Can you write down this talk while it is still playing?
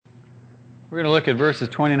We're going to look at verses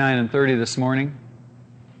 29 and 30 this morning.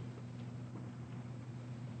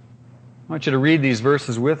 I want you to read these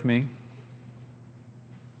verses with me.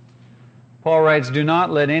 Paul writes, "Do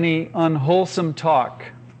not let any unwholesome talk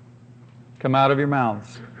come out of your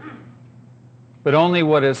mouths, but only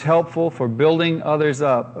what is helpful for building others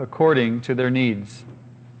up according to their needs,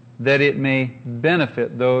 that it may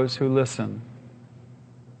benefit those who listen.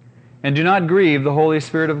 And do not grieve the Holy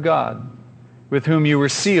Spirit of God, with whom you were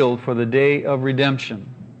sealed for the day of redemption."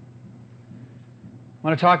 I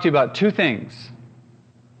want to talk to you about two things.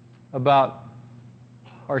 About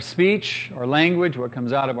our speech, our language, what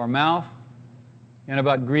comes out of our mouth, and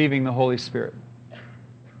about grieving the Holy Spirit.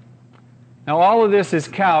 Now, all of this is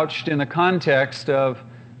couched in the context of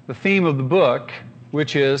the theme of the book,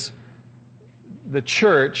 which is the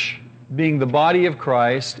church being the body of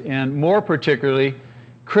Christ, and more particularly,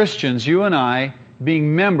 Christians, you and I,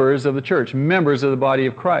 being members of the church, members of the body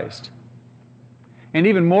of Christ. And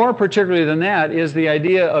even more particularly than that is the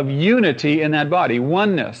idea of unity in that body,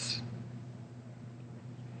 oneness.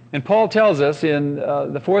 And Paul tells us in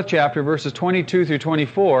the 4th chapter, verses 22 through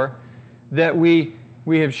 24, that we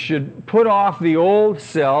should put off the old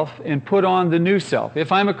self and put on the new self.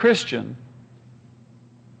 If I'm a Christian,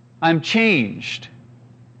 I'm changed.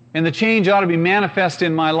 And the change ought to be manifest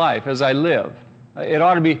in my life as I live. It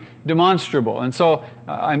ought to be demonstrable. And so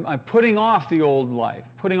I'm putting off the old life,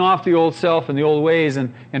 putting off the old self and the old ways,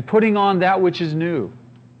 and putting on that which is new.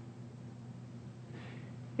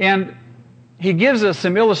 And he gives us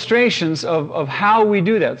some illustrations of how we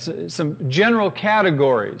do that, some general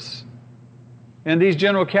categories. And these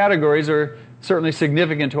general categories are certainly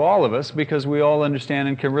significant to all of us because we all understand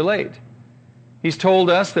and can relate. He's told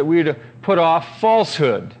us that we're to put off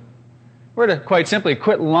falsehood. We're to, quite simply,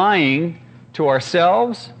 quit lying to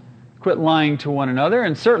ourselves, quit lying to one another,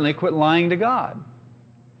 and certainly quit lying to God.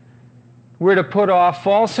 We're to put off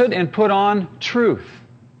falsehood and put on truth.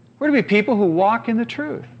 We're to be people who walk in the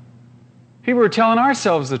truth. People who are telling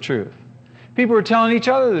ourselves the truth. People who are telling each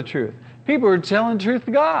other the truth. People who are telling the truth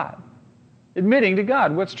to God, admitting to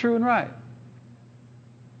God what's true and right.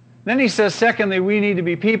 Then he says, secondly, we need to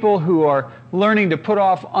be people who are learning to put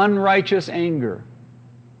off unrighteous anger.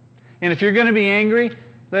 And if you're going to be angry,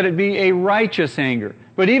 let it be a righteous anger.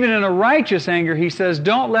 But even in a righteous anger, he says,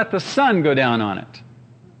 don't let the sun go down on it.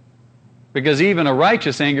 Because even a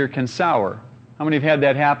righteous anger can sour. How many have had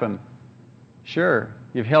that happen? Sure.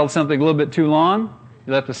 You've held something a little bit too long,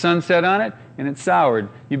 you let the sun set on it, and it soured.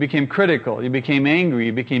 You became critical, you became angry,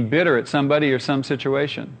 you became bitter at somebody or some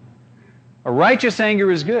situation. A righteous anger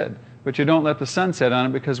is good, but you don't let the sun set on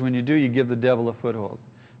it, because when you do, you give the devil a foothold.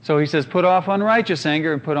 So he says, put off unrighteous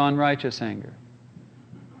anger and put on righteous anger.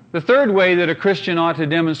 The third way that a Christian ought to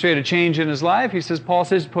demonstrate a change in his life, Paul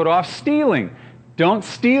says, put off stealing. Don't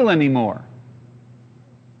steal anymore.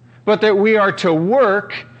 But that we are to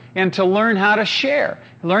work and to learn how to share,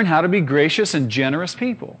 learn how to be gracious and generous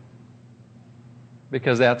people.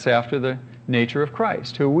 Because that's after the nature of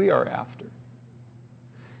Christ, who we are after.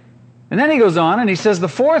 And then he goes on and he says the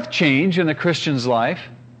fourth change in the Christian's life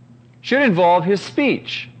should involve his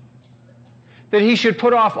speech. That he should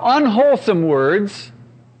put off unwholesome words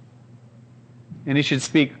and he should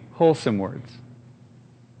speak wholesome words.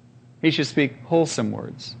 He should speak wholesome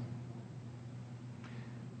words.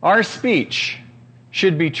 Our speech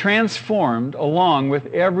should be transformed along with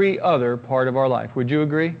every other part of our life. Would you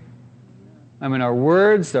agree? I mean, our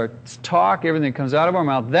words, our talk, everything that comes out of our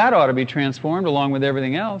mouth, that ought to be transformed along with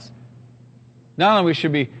everything else. Not only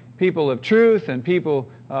should we be people of truth and people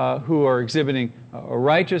who are exhibiting a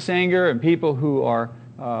righteous anger and people who are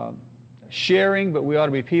sharing, but we ought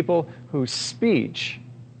to be people whose speech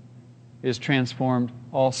is transformed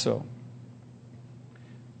also.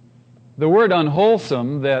 The word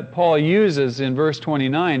unwholesome that Paul uses in verse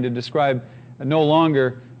 29 to describe no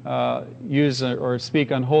longer use or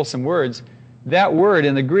speak unwholesome words, that word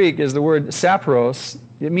in the Greek is the word sapros.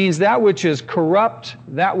 It means that which is corrupt,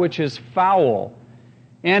 that which is foul.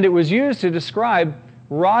 And it was used to describe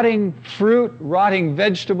rotting fruit, rotting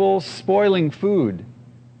vegetables, spoiling food.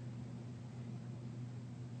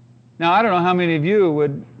 Now, I don't know how many of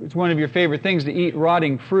you it's one of your favorite things to eat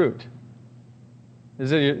rotting fruit.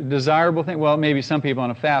 Is it a desirable thing? Well, maybe some people on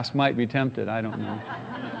a fast might be tempted. I don't know.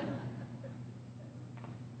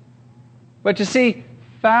 But you see,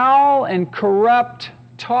 foul and corrupt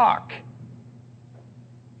talk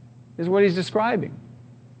is what he's describing.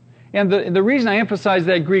 And the reason I emphasize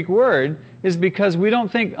that Greek word is because we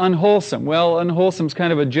don't think unwholesome. Well, unwholesome is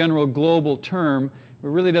kind of a general global term. It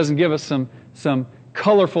really doesn't give us some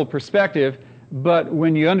colorful perspective. But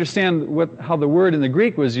when you understand how the word in the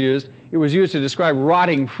Greek was used, it was used to describe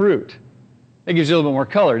rotting fruit. That gives you a little bit more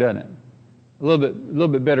color, doesn't it? A little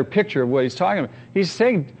bit better picture of what he's talking about. He's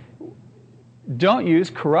saying, don't use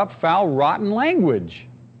corrupt, foul, rotten language.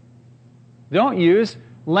 Don't use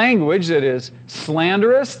language that is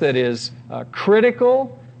slanderous, that is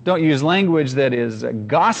critical. Don't use language that is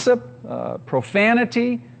gossip,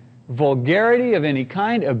 profanity, vulgarity of any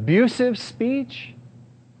kind, abusive speech,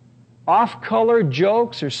 off-color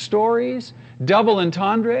jokes or stories, double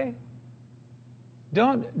entendre.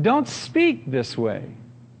 Don't speak this way.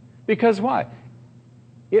 Because why?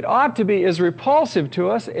 It ought to be as repulsive to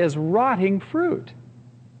us as rotting fruit.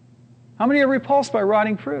 How many are repulsed by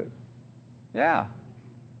rotting fruit? Yeah.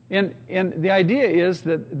 And the idea is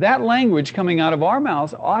that language coming out of our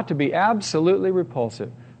mouths ought to be absolutely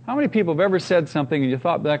repulsive. How many people have ever said something and you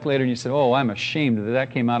thought back later and you said, oh, I'm ashamed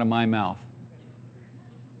that came out of my mouth?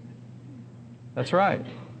 That's right.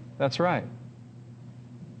 That's right.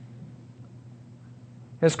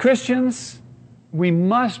 As Christians, we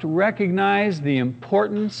must recognize the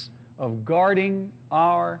importance of guarding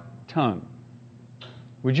our tongue.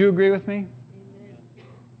 Would you agree with me?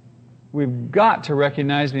 We've got to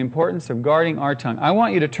recognize the importance of guarding our tongue. I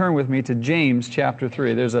want you to turn with me to James chapter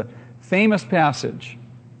 3. There's a famous passage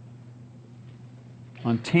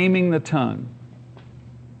on taming the tongue.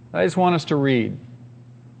 I just want us to read.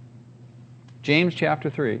 James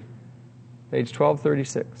chapter 3, page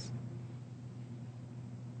 1236.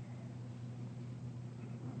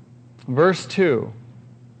 Verse 2.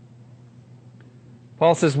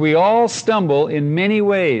 Paul says, we all stumble in many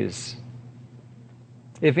ways.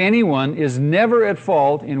 If anyone is never at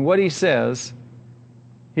fault in what he says,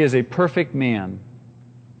 he is a perfect man,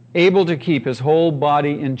 able to keep his whole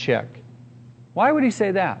body in check. Why would he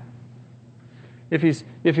say that? If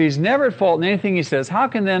he's never at fault in anything he says, how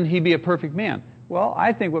can then he be a perfect man? Well,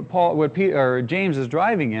 I think what James is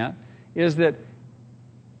driving at is that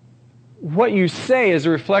what you say is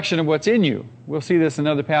a reflection of what's in you. We'll see this in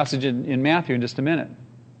another passage in Matthew in just a minute.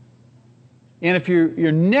 And if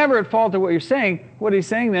you're never at fault of what you're saying, what he's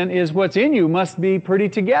saying then is what's in you must be pretty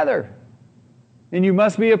together. And you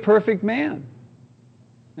must be a perfect man.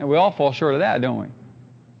 And we all fall short of that, don't we?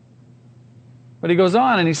 But he goes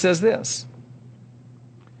on and he says this.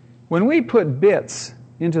 When we put bits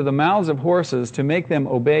into the mouths of horses to make them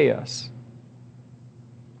obey us,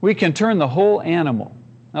 we can turn the whole animal.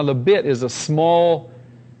 Now the bit is a small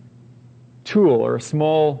tool or a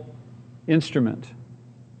small instrument,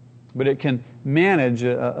 but it can manage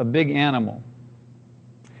a big animal.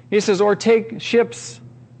 He says, or take ships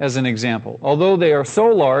as an example. Although they are so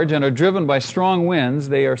large and are driven by strong winds,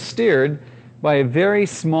 they are steered by a very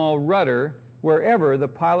small rudder wherever the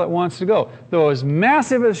pilot wants to go. Though as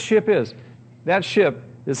massive as a ship is, that ship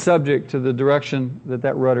is subject to the direction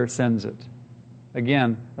that rudder sends it.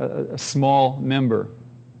 Again, a small member.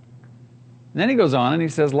 And then he goes on and he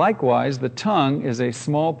says, likewise, the tongue is a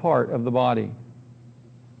small part of the body,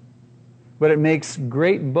 but it makes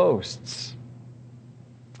great boasts.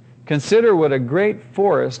 Consider what a great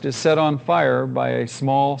forest is set on fire by a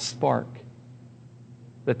small spark.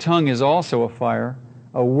 The tongue is also a fire,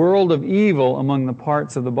 a world of evil among the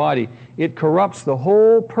parts of the body. It corrupts the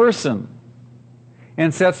whole person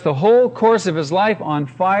and sets the whole course of his life on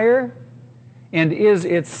fire and is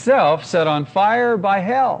itself set on fire by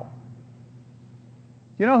hell.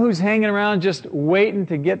 You know who's hanging around just waiting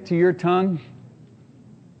to get to your tongue?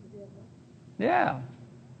 Yeah.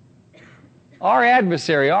 Our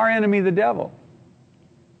adversary, our enemy, the devil.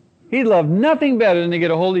 He'd love nothing better than to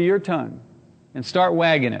get a hold of your tongue and start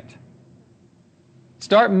wagging it.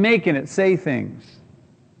 Start making it say things.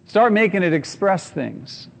 Start making it express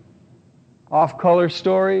things. Off-color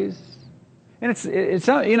stories. And it's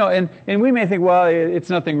not, you know, and we may think, well,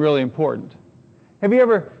 it's nothing really important. Have you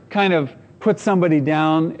ever kind of put somebody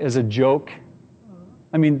down as a joke?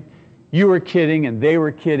 I mean, you were kidding and they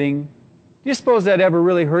were kidding. Do you suppose that ever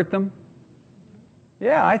really hurt them?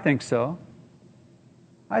 Yeah, I think so.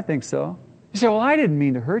 I think so. You say, well, I didn't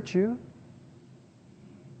mean to hurt you.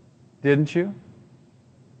 Didn't you?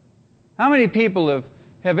 How many people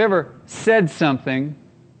have ever said something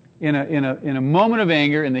in a moment of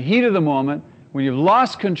anger, in the heat of the moment, when you've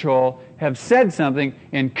lost control, have said something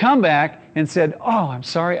and come back and said, oh, I'm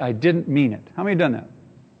sorry, I didn't mean it? How many have done that?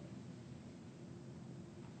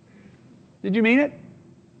 Did you mean it?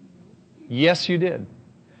 Yes, you did.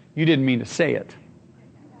 You didn't mean to say it.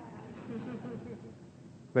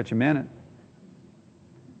 But you meant it.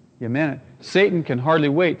 You meant it. Satan can hardly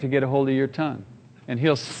wait to get a hold of your tongue. And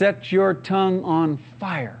he'll set your tongue on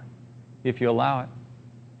fire if you allow it.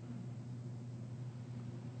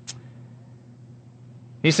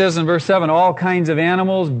 He says in verse 7, all kinds of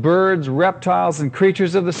animals, birds, reptiles, and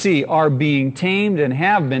creatures of the sea are being tamed and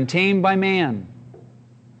have been tamed by man.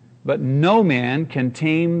 But no man can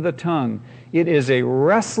tame the tongue. It is a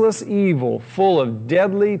restless evil full of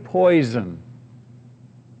deadly poison.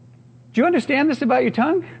 Do you understand this about your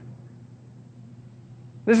tongue?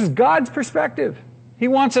 This is God's perspective. He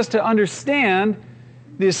wants us to understand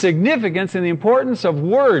the significance and the importance of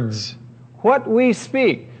words, what we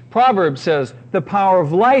speak. Proverbs says, the power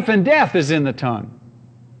of life and death is in the tongue,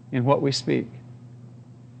 in what we speak.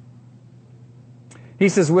 He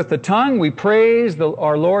says, with the tongue we praise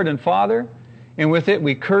our Lord and Father, and with it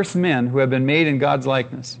we curse men who have been made in God's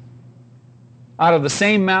likeness. Out of the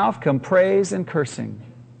same mouth come praise and cursing.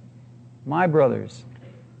 My brothers,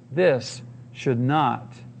 this should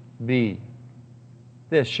not be.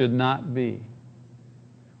 This should not be.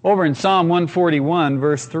 Over in Psalm 141,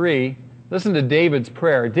 verse 3, listen to David's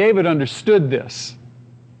prayer. David understood this.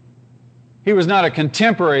 He was not a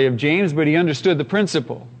contemporary of James, but he understood the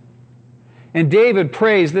principle. And David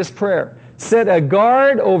prays this prayer. Set a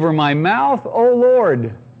guard over my mouth, O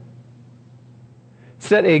Lord.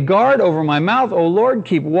 Set a guard over my mouth, O Lord.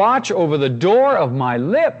 Keep watch over the door of my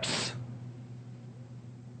lips.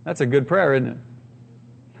 That's a good prayer, isn't it?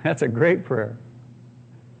 That's a great prayer.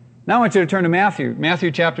 Now I want you to turn to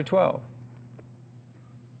Matthew chapter 12.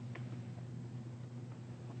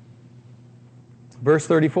 Verse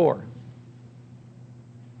 34.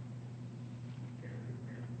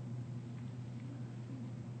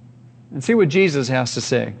 And see what Jesus has to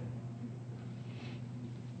say.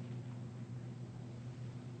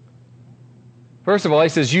 First of all, he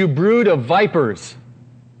says, you brood of vipers.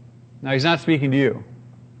 Now, he's not speaking to you.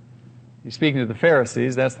 He's speaking to the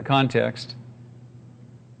Pharisees. That's the context.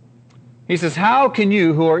 He says, how can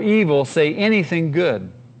you who are evil say anything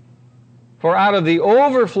good? For out of the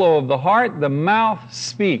overflow of the heart, the mouth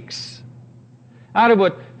speaks. Out of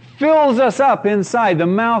what fills us up inside, the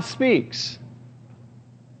mouth speaks.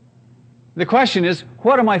 The question is,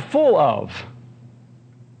 what am I full of?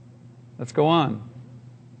 Let's go on.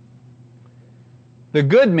 The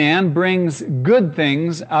good man brings good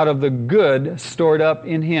things out of the good stored up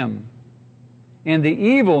in him. And the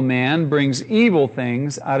evil man brings evil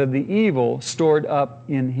things out of the evil stored up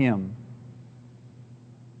in him.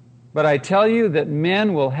 But I tell you that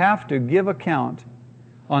men will have to give account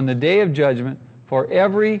on the day of judgment for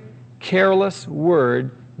every careless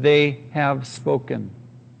word they have spoken.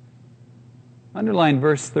 Underline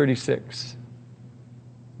verse 36.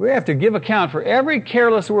 We have to give account for every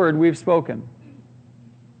careless word we've spoken.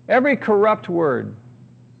 Every corrupt word.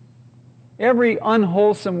 Every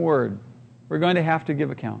unwholesome word. We're going to have to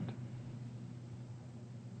give account.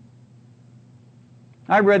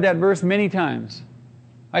 I've read that verse many times.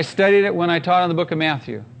 I studied it when I taught on the book of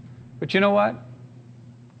Matthew. But you know what?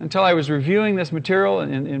 Until I was reviewing this material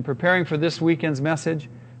and in preparing for this weekend's message,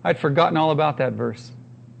 I'd forgotten all about that verse.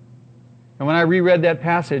 And when I reread that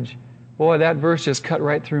passage, boy, that verse just cut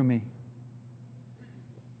right through me.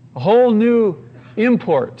 A whole new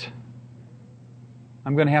import.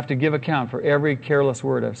 I'm going to have to give account for every careless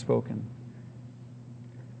word I've spoken.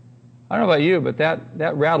 I don't know about you, but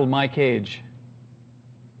that rattled my cage.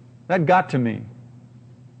 That got to me.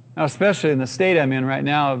 Now, especially in the state I'm in right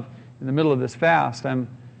now, in the middle of this fast, I'm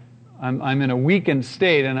in a weakened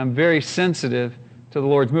state, and I'm very sensitive to the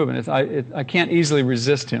Lord's movement. I can't easily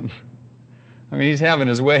resist Him. I mean, He's having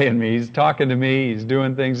His way in me. He's talking to me. He's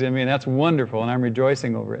doing things in me, and that's wonderful, and I'm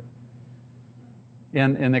rejoicing over it.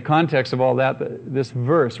 And in the context of all that, this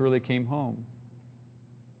verse really came home.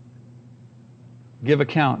 Give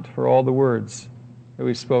account for all the words that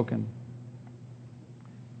we've spoken.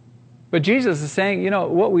 But Jesus is saying,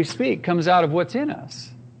 what we speak comes out of what's in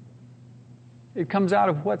us. It comes out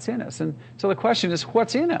of what's in us. And so the question is,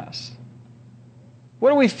 what's in us?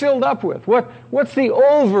 What are we filled up with? What's the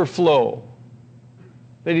overflow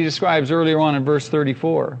that he describes earlier on in verse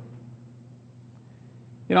 34?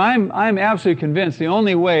 I'm absolutely convinced the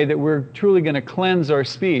only way that we're truly going to cleanse our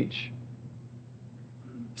speak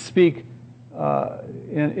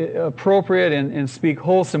appropriate and speak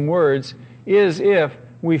wholesome words, is if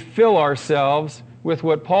we fill ourselves with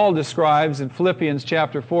what Paul describes in Philippians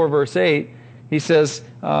chapter 4, verse 8. He says,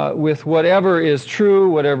 with whatever is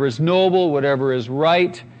true, whatever is noble, whatever is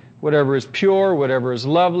right, whatever is pure, whatever is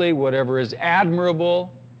lovely, whatever is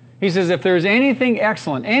admirable. He says, if there's anything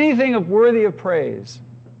excellent, anything worthy of praise,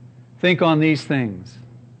 think on these things.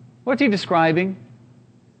 What's he describing?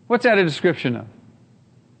 What's that a description of?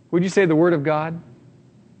 Would you say the Word of God?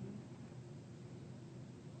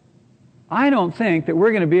 I don't think that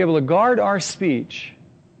we're going to be able to guard our speech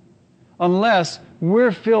unless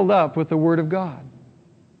we're filled up with the Word of God.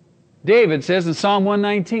 David says in Psalm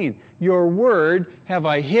 119, your word have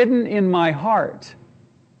I hidden in my heart,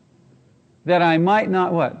 that I might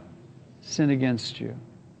not what? Sin against you.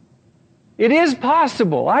 It is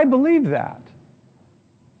possible. I believe that.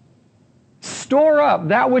 Store up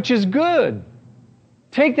that which is good.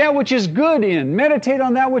 Take that which is good in. Meditate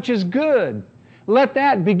on that which is good. Let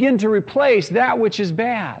that begin to replace that which is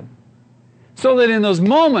bad. So that in those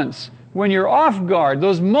moments when you're off guard,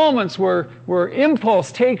 those moments where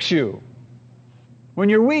impulse takes you, when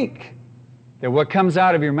you're weak, that what comes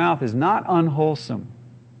out of your mouth is not unwholesome,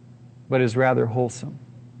 but is rather wholesome.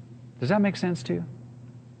 Does that make sense to you?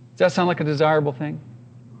 Does that sound like a desirable thing?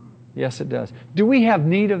 Yes, it does. Do we have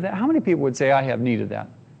need of that? How many people would say, I have need of that?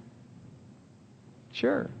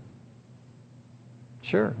 Sure.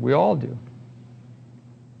 Sure, we all do.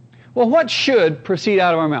 Well, what should proceed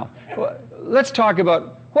out of our mouth? Well, let's talk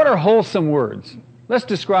about what are wholesome words. Let's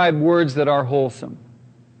describe words that are wholesome.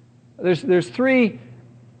 There's three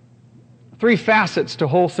facets to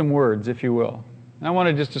wholesome words, if you will. And I want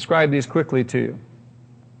to just describe these quickly to you.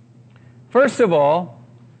 First of all,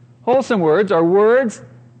 wholesome words are words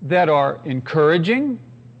that are encouraging,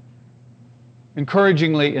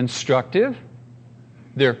 encouragingly instructive,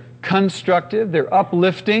 they're constructive, they're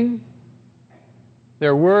uplifting,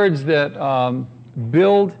 they're words that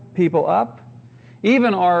build people up,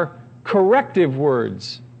 even are corrective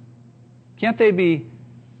words. Can't they be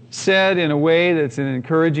said in a way that's in an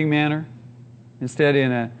encouraging manner, instead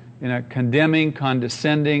in a condemning,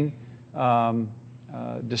 condescending,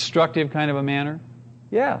 destructive kind of a manner?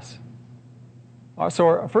 Yes.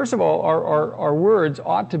 So first of all, our words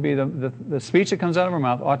ought to be, the speech that comes out of our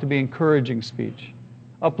mouth ought to be encouraging speech,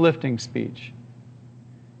 uplifting speech.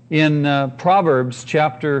 In Proverbs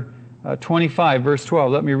chapter 25, verse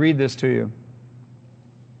 12, let me read this to you.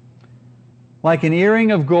 Like an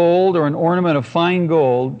earring of gold or an ornament of fine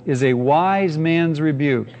gold is a wise man's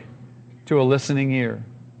rebuke to a listening ear.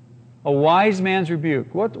 A wise man's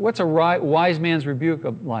rebuke. What's a wise man's rebuke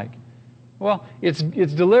like? Well, it's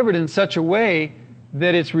delivered in such a way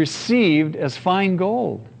that it's received as fine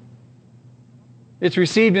gold. It's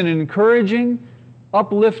received in an encouraging,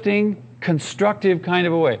 uplifting, constructive kind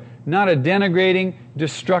of a way, not a denigrating,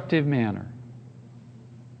 destructive manner.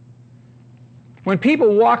 When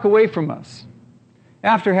people walk away from us,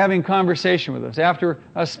 after having conversation with us, after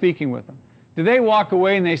us speaking with them, do they walk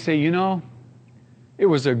away and they say, you know, it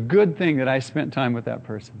was a good thing that I spent time with that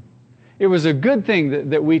person. It was a good thing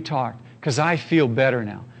that we talked, because I feel better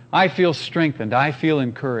now. I feel strengthened. I feel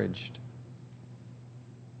encouraged.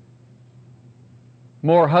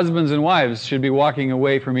 More husbands and wives should be walking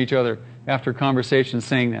away from each other after conversations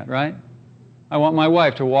saying that, right? I want my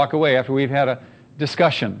wife to walk away after we've had a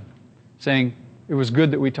discussion saying, it was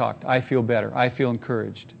good that we talked. I feel better. I feel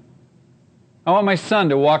encouraged. I want my son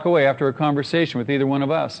to walk away after a conversation with either one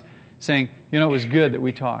of us saying, you know, it was good that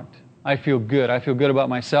we talked. I feel good. I feel good about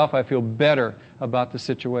myself. I feel better about the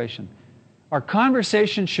situation. Our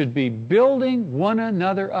conversation should be building one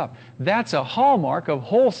another up. That's a hallmark of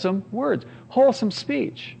wholesome words, wholesome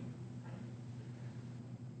speech.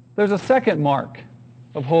 There's a second mark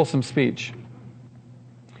of wholesome speech.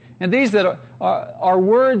 And these that are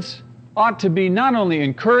words ought to be not only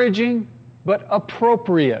encouraging, but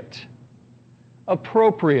appropriate.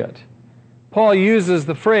 Appropriate. Paul uses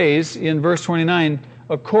the phrase in verse 29,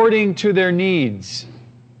 according to their needs.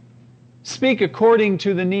 Speak according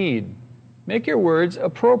to the need. Make your words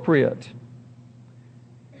appropriate.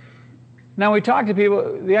 Now, we talk to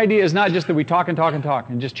people, the idea is not just that we talk and talk and talk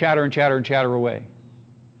and just chatter and chatter and chatter away.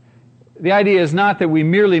 The idea is not that we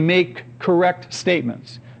merely make correct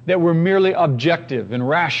statements, that we're merely objective and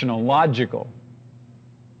rational, logical.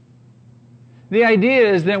 The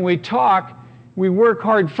idea is that when we talk, we work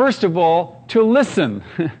hard, first of all, to listen.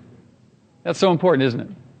 That's so important, isn't it?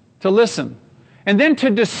 To listen. And then to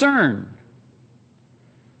discern.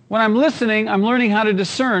 When I'm listening, I'm learning how to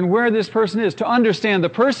discern where this person is, to understand the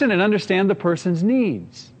person and understand the person's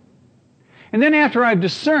needs. And then after I've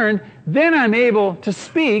discerned, then I'm able to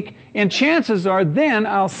speak, and chances are then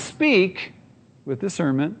I'll speak with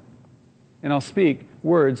discernment, and I'll speak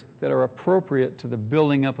words that are appropriate to the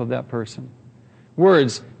building up of that person.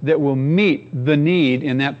 Words that will meet the need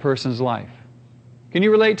in that person's life. Can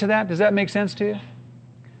you relate to that? Does that make sense to you?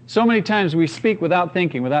 So many times we speak without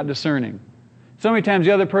thinking, without discerning. So many times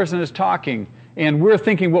the other person is talking, and we're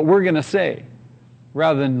thinking what we're going to say,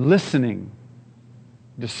 rather than listening,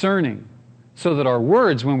 discerning, so that our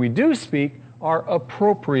words, when we do speak, are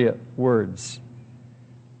appropriate words.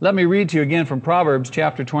 Let me read to you again from Proverbs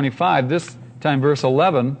chapter 25, this time verse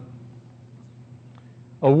 11.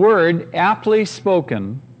 A word aptly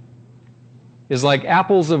spoken is like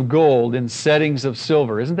apples of gold in settings of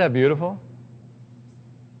silver. Isn't that beautiful?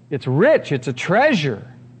 It's rich. It's a treasure.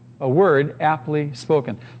 A word aptly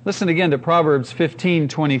spoken. Listen again to Proverbs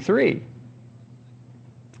 15:23.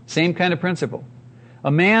 Same kind of principle.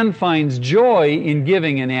 A man finds joy in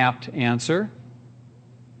giving an apt answer,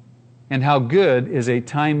 and how good is a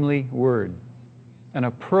timely word, an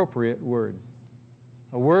appropriate word,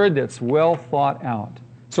 a word that's well thought out.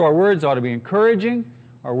 So our words ought to be encouraging,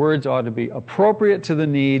 our words ought to be appropriate to the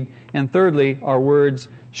need, and thirdly, our words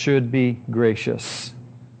should be gracious,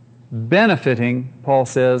 benefiting, Paul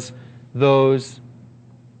says, those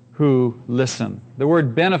who listen. The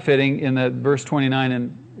word benefiting in that verse 29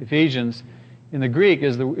 in Ephesians in the Greek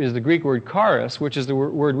is the Greek word charis, which is the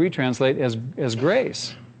word we translate as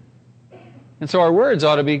grace. And so our words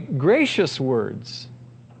ought to be gracious words.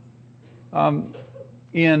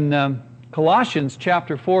 In Colossians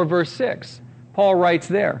chapter 4, verse 6, Paul writes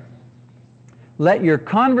there, "Let your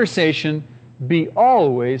conversation be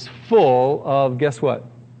always full of," guess what?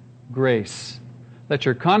 Grace. Let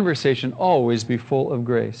your conversation always be full of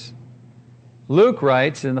grace. Luke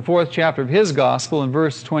writes in the 4th chapter of his gospel in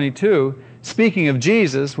verse 22, speaking of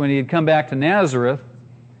Jesus when he had come back to Nazareth,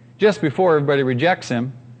 just before everybody rejects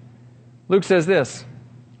him, Luke says this,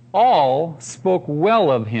 "All spoke well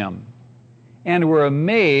of him and were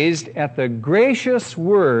amazed at the gracious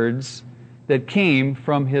words that came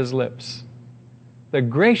from his lips." The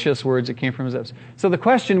gracious words that came from his lips. So the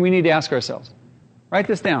question we need to ask ourselves, write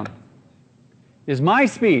this down. Is my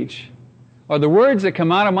speech, or the words that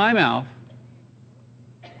come out of my mouth,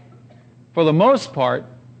 for the most part,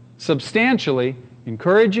 substantially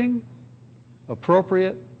encouraging,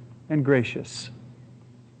 appropriate, and gracious?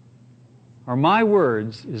 Are my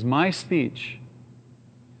words, is my speech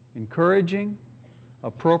encouraging,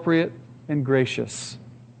 appropriate, and gracious?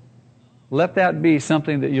 Let that be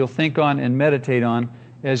something that you'll think on and meditate on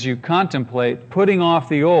as you contemplate putting off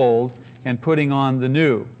the old and putting on the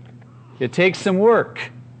new. It takes some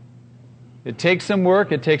work. It takes some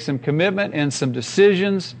work, it takes some commitment and some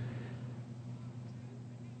decisions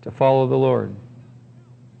to follow the Lord.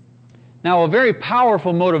 Now, a very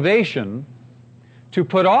powerful motivation to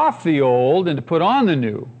put off the old and to put on the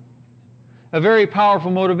new. A very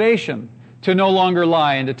powerful motivation to no longer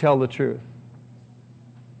lie and to tell the truth.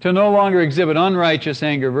 To no longer exhibit unrighteous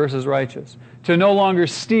anger versus righteous. To no longer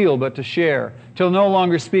steal but to share. To no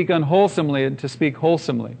longer speak unwholesomely and to speak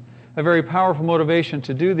wholesomely. A very powerful motivation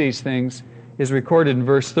to do these things is recorded in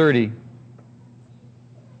verse 30.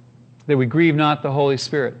 That we grieve not the Holy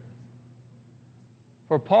Spirit.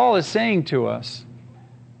 For Paul is saying to us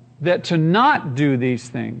that to not do these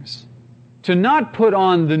things, to not put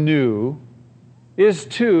on the new, is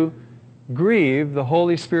to grieve the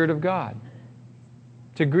Holy Spirit of God.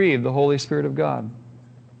 To grieve the Holy Spirit of God.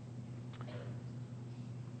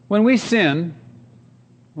 When we sin,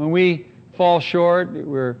 when we fall short,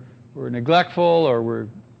 we're neglectful or we're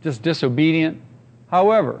just disobedient,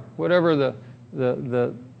 however, whatever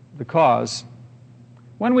the cause,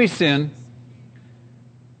 when we sin,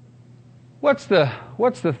 what's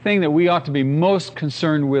the thing that we ought to be most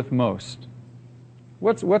concerned with most?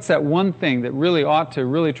 What's that one thing that really ought to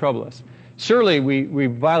really trouble us? Surely we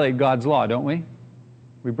violate God's law, don't we?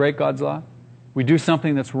 We break God's law. We do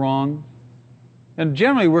something that's wrong. And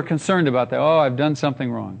generally we're concerned about that. Oh, I've done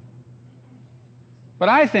something wrong. But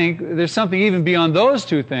I think there's something even beyond those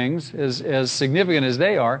two things, as significant as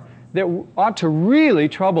they are, that ought to really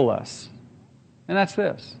trouble us. And that's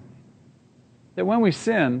this. That when we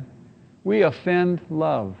sin, we offend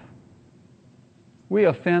love. We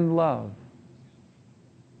offend love.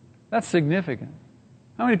 That's significant.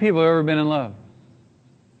 How many people have ever been in love?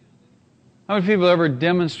 How many people have ever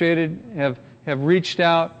demonstrated, have reached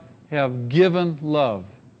out, have given love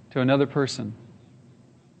to another person?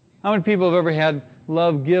 How many people have ever had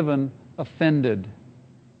love given offended?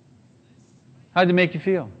 How did it make you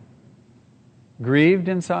feel? Grieved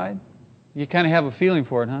inside? You kind of have a feeling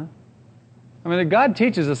for it, huh? I mean, God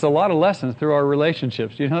teaches us a lot of lessons through our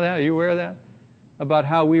relationships. Do you know that? Are you aware of that? About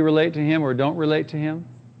how we relate to Him or don't relate to Him?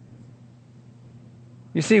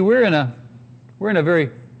 You see, we're in a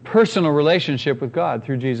very personal relationship with God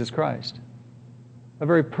through Jesus Christ. A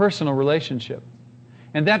very personal relationship.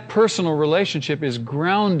 And that personal relationship is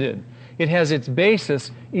grounded. It has its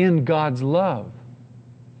basis in God's love.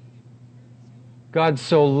 God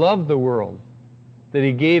so loved the world that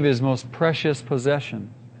He gave His most precious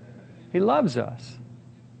possession. He loves us.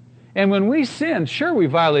 And when we sin, sure, we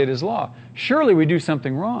violate His law. Surely we do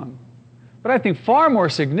something wrong. But I think far more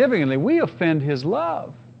significantly, we offend His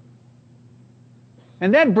love.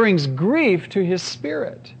 And that brings grief to His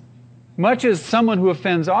Spirit. much as someone who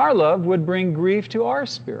offends our love would bring grief to our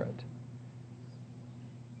spirit.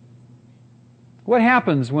 What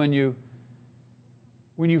happens when you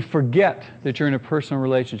forget that you're in a personal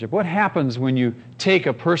relationship? What happens when you take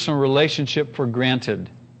a personal relationship for granted?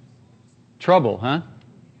 Trouble, huh?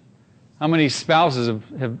 How many spouses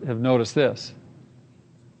have noticed this?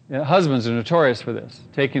 Husbands are notorious for this,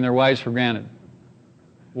 taking their wives for granted.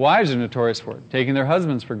 Wives are notorious for it, taking their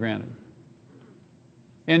husbands for granted.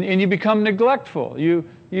 And you become neglectful.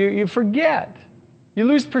 You forget. You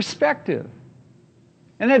lose perspective.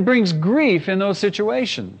 And that brings grief in those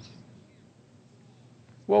situations.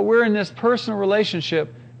 Well, we're in this personal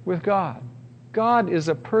relationship with God. God is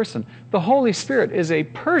a person. The Holy Spirit is a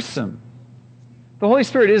person. The Holy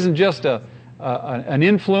Spirit isn't just an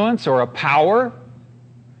influence or a power.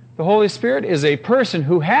 The Holy Spirit is a person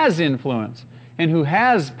who has influence and who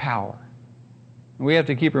has power. And we have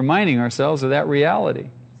to keep reminding ourselves of that reality.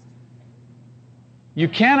 You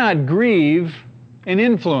cannot grieve an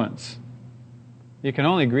influence. You can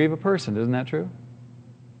only grieve a person. Isn't that true?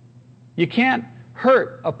 You can't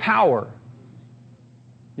hurt a power.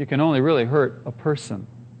 You can only really hurt a person.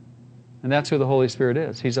 And that's who the Holy Spirit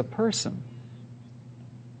is. He's a person.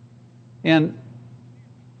 And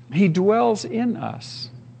He dwells in us.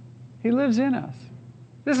 He lives in us.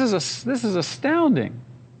 This is astounding.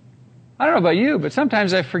 I don't know about you, but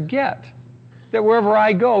sometimes I forget that wherever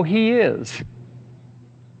I go, He is.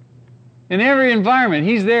 In every environment,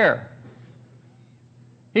 He's there.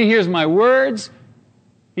 He hears my words.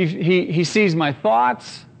 He sees my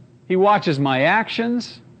thoughts. He watches my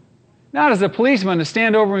actions. Not as a policeman to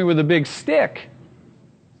stand over me with a big stick,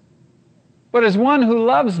 but as one who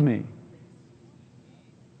loves me.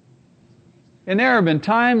 And there have been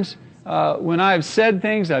times when I've said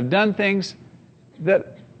things, I've done things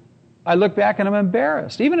that I look back and I'm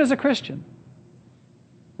embarrassed, even as a Christian.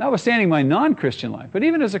 Notwithstanding my non-Christian life, but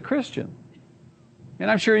even as a Christian. And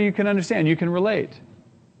I'm sure you can understand, you can relate.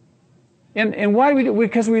 And why do we do?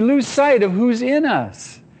 Because we lose sight of who's in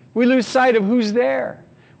us. We lose sight of who's there.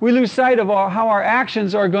 We lose sight of how our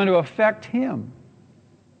actions are going to affect Him.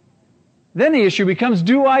 Then the issue becomes,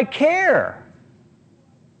 do I care?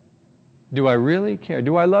 Do I really care?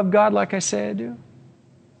 Do I love God like I say I do?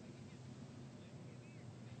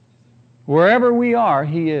 Wherever we are,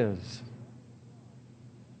 He is.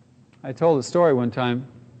 I told a story one time,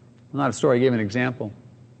 not a story, I gave an example,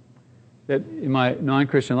 that in my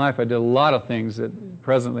non-Christian life I did a lot of things that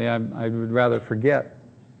presently I would rather forget.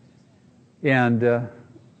 And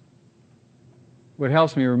what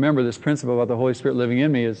helps me remember this principle about the Holy Spirit living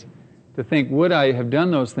in me is to think, would I have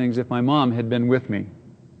done those things if my mom had been with me?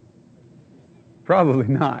 Probably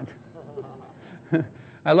not.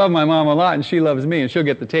 I love my mom a lot, and she loves me, and she'll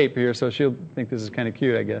get the tape here, so she'll think this is kind of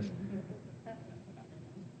cute, I guess.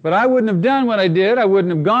 But I wouldn't have done what I did. I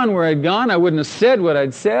wouldn't have gone where I'd gone. I wouldn't have said what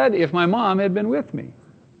I'd said if my mom had been with me.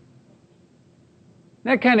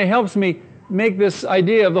 That kind of helps me make this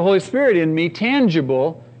idea of the Holy Spirit in me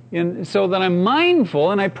tangible, so that I'm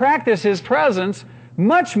mindful and I practice His presence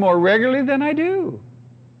much more regularly than I do.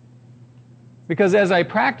 Because as I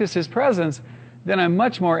practice His presence, then I'm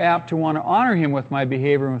much more apt to want to honor Him with my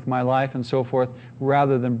behavior and with my life and so forth,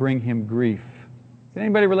 rather than bring Him grief. Can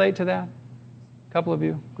anybody relate to that? A couple of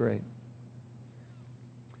you? Great.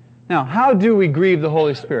 Now, how do we grieve the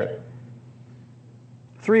Holy Spirit?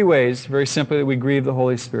 3 ways, very simply, that we grieve the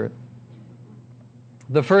Holy Spirit.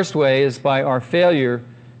 The first way is by our failure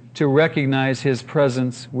to recognize His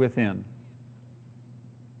presence within.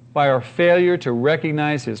 By our failure to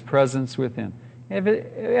recognize His presence within. Have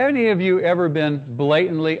any of you ever been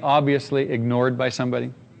blatantly, obviously ignored by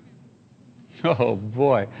somebody? Oh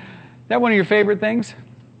boy. Is that one of your favorite things?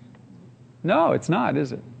 No, it's not,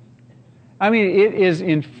 is it? I mean, it is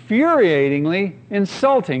infuriatingly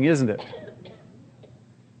insulting, isn't it?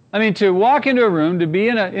 I mean, to walk into a room, to be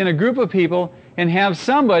in a group of people, and have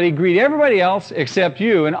somebody greet everybody else except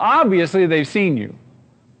you, and obviously they've seen you,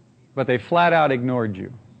 but they flat out ignored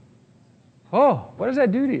you. Oh, what does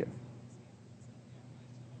that do to you?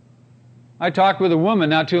 I talked with a woman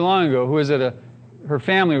not too long ago who was her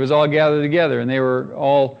family was all gathered together, and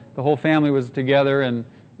the whole family was together, and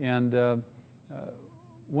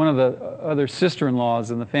one of the other sister-in-laws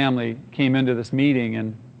in the family came into this meeting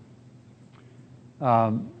and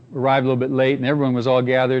arrived a little bit late, and everyone was all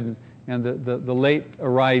gathered, and the late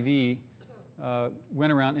arrivee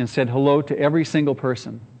went around and said hello to every single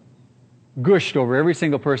person, gushed over every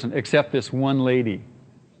single person except this one lady,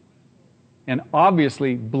 and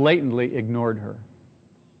obviously, blatantly ignored her.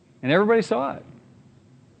 And everybody saw it.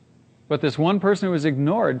 But this one person who was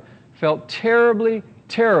ignored felt terribly,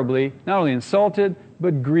 terribly, not only insulted,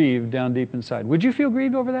 but grieved down deep inside. Would you feel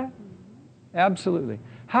grieved over that? Absolutely.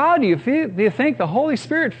 How do you think the Holy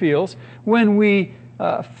Spirit feels when we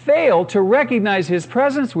fail to recognize His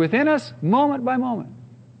presence within us moment by moment?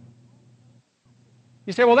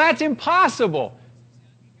 You say, well, that's impossible.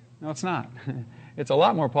 No, it's not. It's a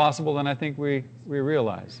lot more possible than I think we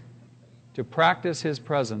realize, to practice His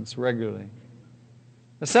presence regularly.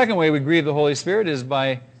 The second way we grieve the Holy Spirit is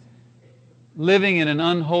by living in an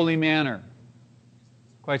unholy manner.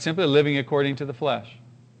 Quite simply, living according to the flesh.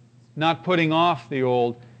 Not putting off the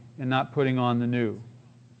old and not putting on the new.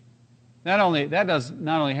 That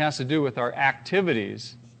not only has to do with our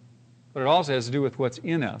activities, but it also has to do with what's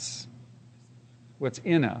in us. What's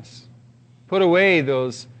in us. Put away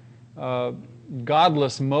those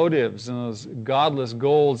godless motives and those godless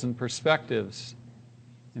goals and perspectives,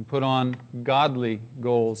 and put on godly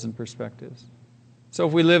goals and perspectives. So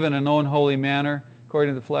if we live in an unholy manner,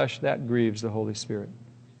 according to the flesh, that grieves the Holy Spirit.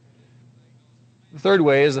 The third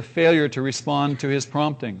way is a failure to respond to His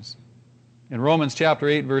promptings. In Romans chapter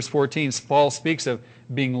 8, verse 14, Paul speaks of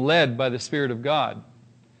being led by the Spirit of God.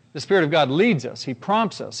 The Spirit of God leads us. He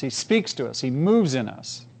prompts us. He speaks to us. He moves in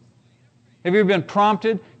us. Have you ever been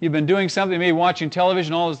prompted? You've been doing something, maybe watching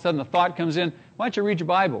television, all of a sudden the thought comes in, why don't you read your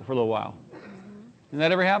Bible for a little while? Did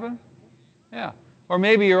that ever happen? Yeah. Or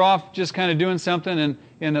maybe you're off just kind of doing something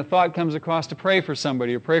and a thought comes across to pray for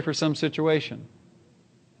somebody or pray for some situation.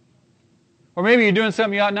 Or maybe you're doing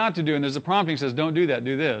something you ought not to do and there's a prompting that says, don't do that,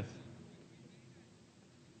 do this.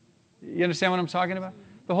 You understand what I'm talking about?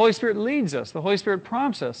 The Holy Spirit leads us. The Holy Spirit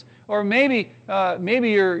prompts us. Or maybe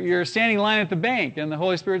you're standing in line at the bank and the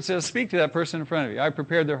Holy Spirit says, speak to that person in front of you. I've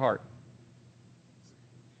prepared their heart.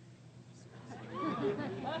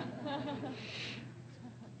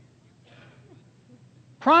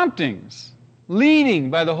 Promptings,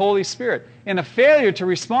 leading by the Holy Spirit, and a failure to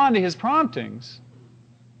respond to His promptings,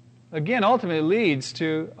 again, ultimately leads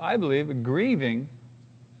to, I believe, a grieving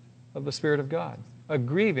of the Spirit of God. A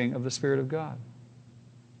grieving of the Spirit of God.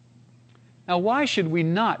 Now, why should we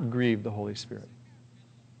not grieve the Holy Spirit?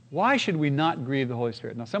 Why should we not grieve the Holy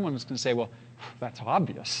Spirit? Now, someone is going to say, well, that's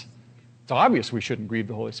obvious. It's obvious we shouldn't grieve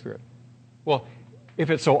the Holy Spirit. Well,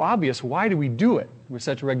 if it's so obvious, why do we do it with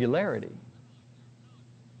such regularity?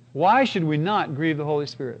 Why should we not grieve the Holy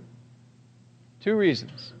Spirit? Two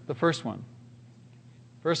reasons. The first one,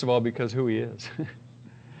 first of all, because who He is.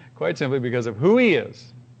 Quite simply because of who He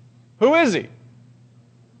is. Who is He?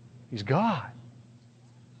 He's God.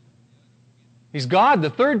 He's God, the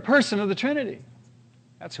third person of the Trinity.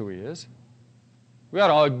 That's who He is. We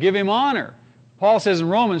ought to give Him honor. Paul says in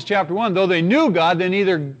Romans chapter 1, though they knew God, they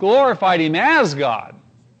neither glorified Him as God,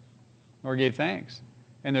 nor gave thanks.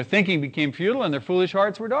 And their thinking became futile, and their foolish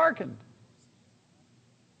hearts were darkened.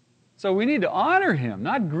 So we need to honor Him,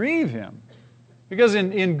 not grieve Him. Because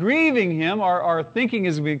in grieving Him, our thinking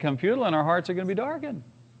is going to become futile, and our hearts are going to be darkened.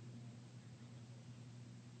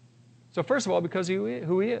 So first of all, because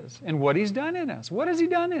who He is, and what He's done in us. What has He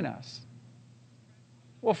done in us?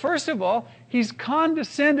 Well, first of all, He's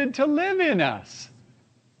condescended to live in us.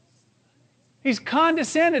 He's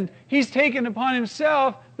condescended. He's taken upon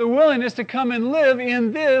Himself the willingness to come and live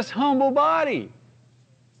in this humble body.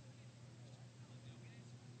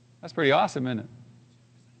 That's pretty awesome, isn't it?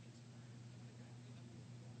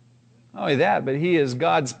 Not only that, but He is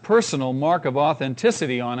God's personal mark of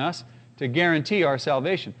authenticity on us to guarantee our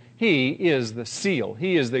salvation. He is the seal.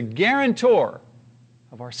 He is the guarantor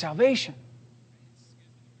of our salvation.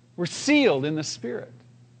 We're sealed in the Spirit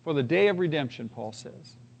for the day of redemption, Paul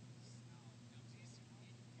says.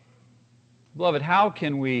 Beloved, how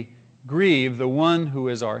can we grieve the one who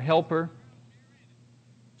is our helper?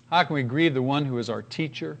 How can we grieve the one who is our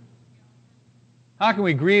teacher? How can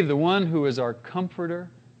we grieve the one who is our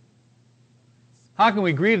comforter? How can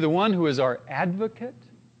we grieve the one who is our advocate?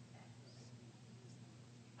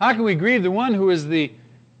 How can we grieve the one who is the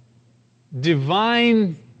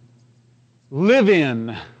divine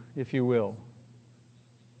live-in, if you will,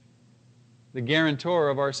 the guarantor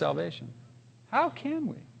of our salvation? How can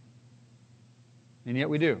we? And yet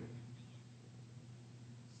we do.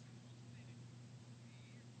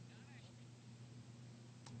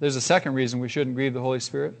 There's a second reason we shouldn't grieve the Holy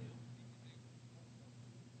Spirit.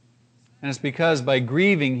 And it's because by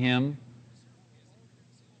grieving Him,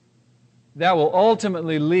 that will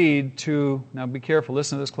ultimately lead to, now be careful,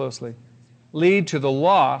 listen to this closely, lead to the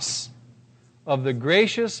loss of the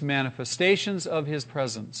gracious manifestations of His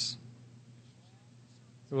presence.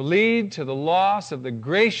 It will lead to the loss of the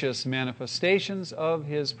gracious manifestations of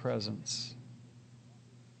His presence.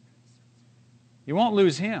 You won't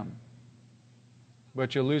lose Him,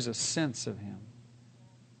 but you'll lose a sense of Him.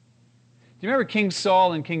 Do you remember King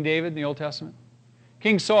Saul and King David in the Old Testament?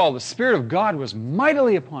 King Saul, the Spirit of God was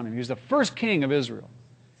mightily upon him. He was the first king of Israel.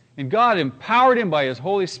 And God empowered him by His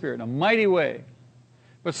Holy Spirit in a mighty way.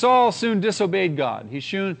 But Saul soon disobeyed God. He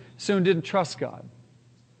soon didn't trust God.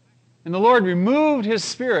 And the Lord removed His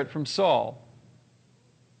Spirit from Saul.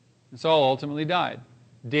 And Saul ultimately died.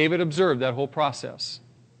 David observed that whole process.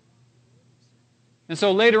 And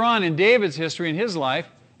so later on in David's history, in his life,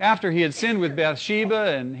 after he had sinned with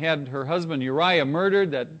Bathsheba and had her husband Uriah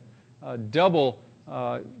murdered, that double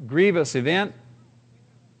grievous event,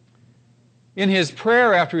 in his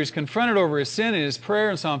prayer after he's confronted over his sin, in his prayer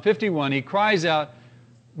in Psalm 51, he cries out,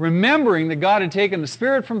 remembering that God had taken the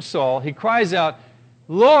Spirit from Saul, he cries out,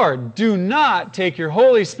 Lord, do not take your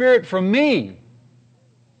Holy Spirit from me.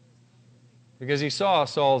 Because he saw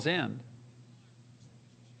Saul's end.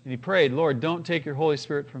 And he prayed, Lord, don't take your Holy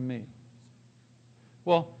Spirit from me.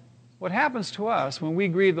 Well, what happens to us when we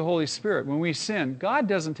grieve the Holy Spirit, when we sin, God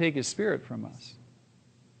doesn't take His Spirit from us.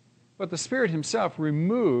 But the Spirit Himself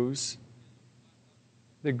removes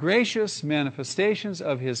the gracious manifestations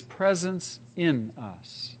of His presence in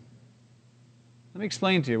us. Let me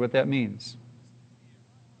explain to you what that means.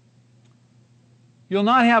 You'll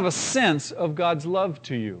not have a sense of God's love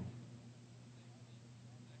to you.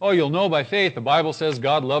 Oh, you'll know by faith. The Bible says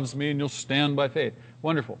God loves me and you'll stand by faith.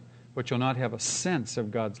 Wonderful. But you'll not have a sense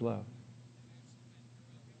of God's love.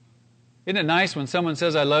 Isn't it nice when someone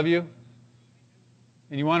says, I love you?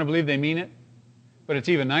 And you want to believe they mean it? But it's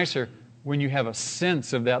even nicer when you have a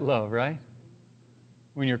sense of that love, right?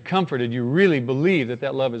 When you're comforted, you really believe that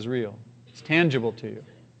that love is real. It's tangible to you.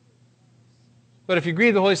 But if you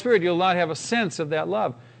grieve the Holy Spirit, you'll not have a sense of that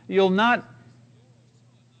love. You'll not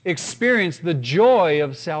experience the joy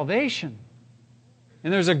of salvation.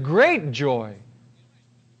 And there's a great joy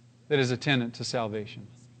that is attendant to salvation.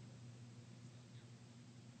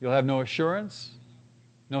 You'll have no assurance,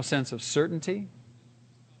 no sense of certainty.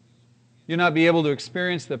 You'll not be able to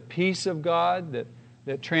experience the peace of God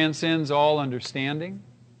that transcends all understanding.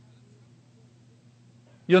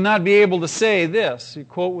 You'll not be able to say this, a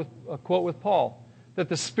quote with Paul, that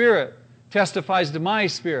the Spirit testifies to my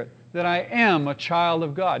spirit that I am a child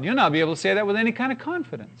of God. You'll not be able to say that with any kind of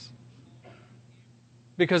confidence.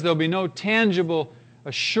 Because there'll be no tangible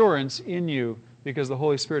assurance in you because the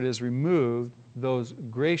Holy Spirit has removed those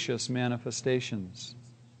gracious manifestations.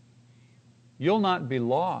 You'll not be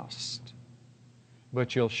lost,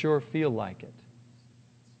 but you'll sure feel like it.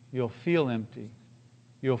 You'll feel empty.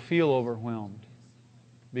 You'll feel overwhelmed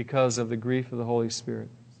because of the grief of the Holy Spirit.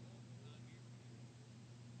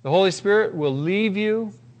 The Holy Spirit will leave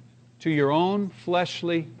you to your own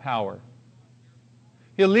fleshly power.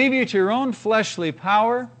 He'll leave you to your own fleshly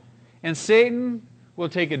power, and Satan will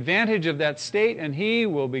take advantage of that state, and he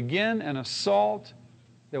will begin an assault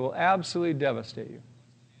that will absolutely devastate you.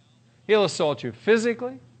 He'll assault you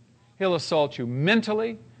physically. He'll assault you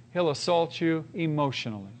mentally. He'll assault you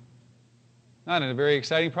emotionally. Not a very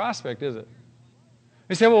exciting prospect, is it?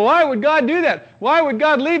 You say, well, why would God do that? Why would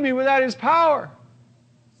God leave me without His power?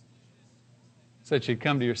 So that you'd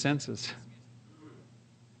come to your senses.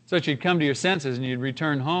 So that you'd come to your senses and you'd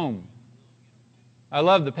return home. I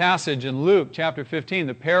love the passage in Luke chapter 15,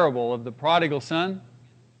 the parable of the prodigal son.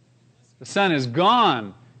 The son is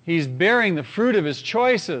gone. He's bearing the fruit of his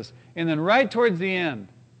choices. And then right towards the end,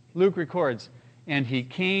 Luke records, and he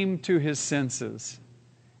came to his senses.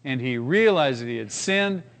 And he realized that he had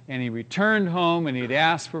sinned, and he returned home, and he'd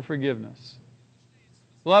asked for forgiveness.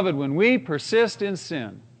 Beloved, when we persist in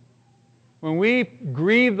sin, when we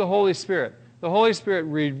grieve the Holy Spirit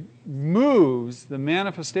removes the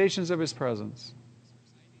manifestations of His presence.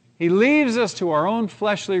 He leaves us to our own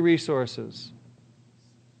fleshly resources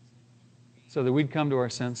so that we'd come to our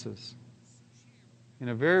senses. In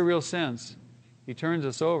a very real sense, He turns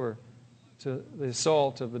us over to the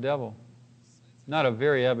assault of the devil. Not a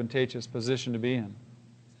very advantageous position to be in.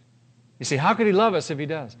 You see, how could He love us if He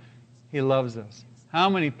does? He loves us. How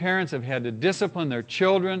many parents have had to discipline their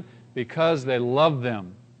children because they love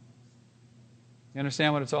them? You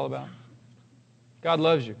understand what it's all about? God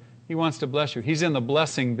loves you. He wants to bless you. He's in the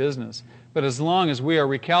blessing business. But as long as we are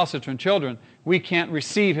recalcitrant children, we can't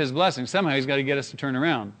receive His blessings. Somehow He's got to get us to turn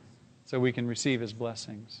around so we can receive His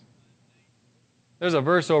blessings. There's a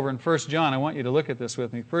verse over in 1 John. I want you to look at this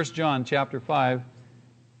with me. 1 John chapter 5,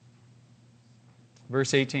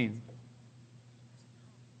 verse 18.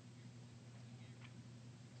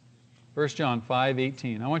 1 John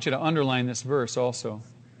 5:18. I want you to underline this verse also.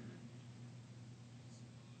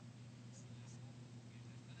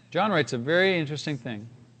 John writes a very interesting thing.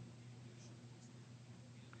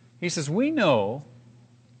 He says, we know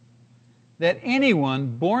that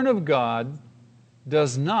anyone born of God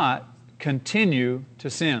does not continue to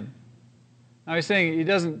sin. Now he's saying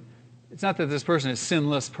it's not that this person is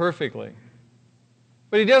sinless perfectly,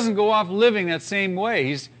 but he doesn't go off living that same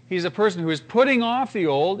way. He's a person who is putting off the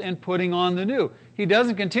old and putting on the new. He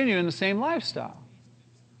doesn't continue in the same lifestyle.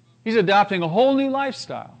 He's adopting a whole new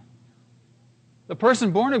lifestyle. The person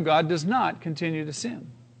born of God does not continue to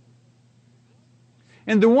sin.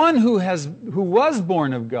 And the one who was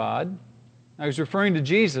born of God, I was referring to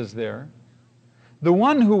Jesus there, the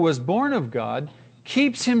one who was born of God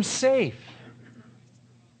keeps him safe.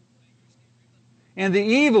 And the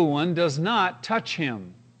evil one does not touch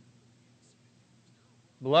him.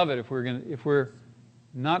 Beloved, if we're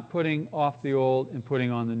not putting off the old and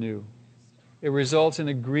putting on the new, it results in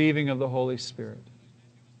a grieving of the Holy Spirit.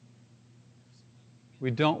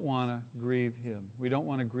 We don't want to grieve Him. We don't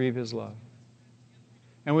want to grieve His love.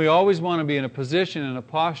 And we always want to be in a position and a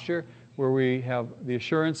posture where we have the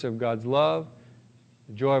assurance of God's love,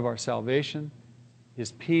 the joy of our salvation,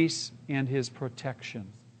 His peace, and His protection.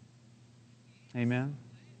 Amen?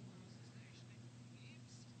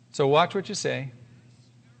 So watch what you say.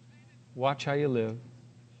 Watch how you live.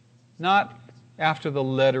 Not after the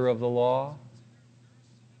letter of the law,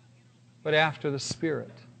 but after the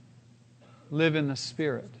Spirit. Live in the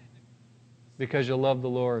Spirit because you love the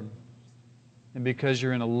Lord and because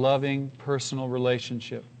you're in a loving, personal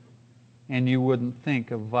relationship and you wouldn't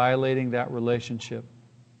think of violating that relationship.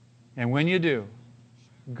 And when you do,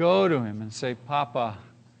 go to Him and say, Papa,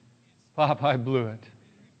 I blew it.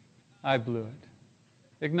 I blew it.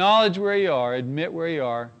 Acknowledge where you are. Admit where you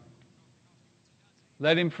are.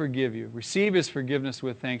 Let Him forgive you. Receive His forgiveness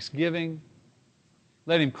with thanksgiving.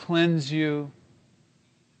 Let Him cleanse you.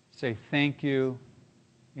 Say thank you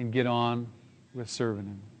and get on with serving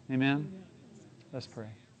Him. Amen? Let's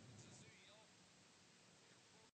pray.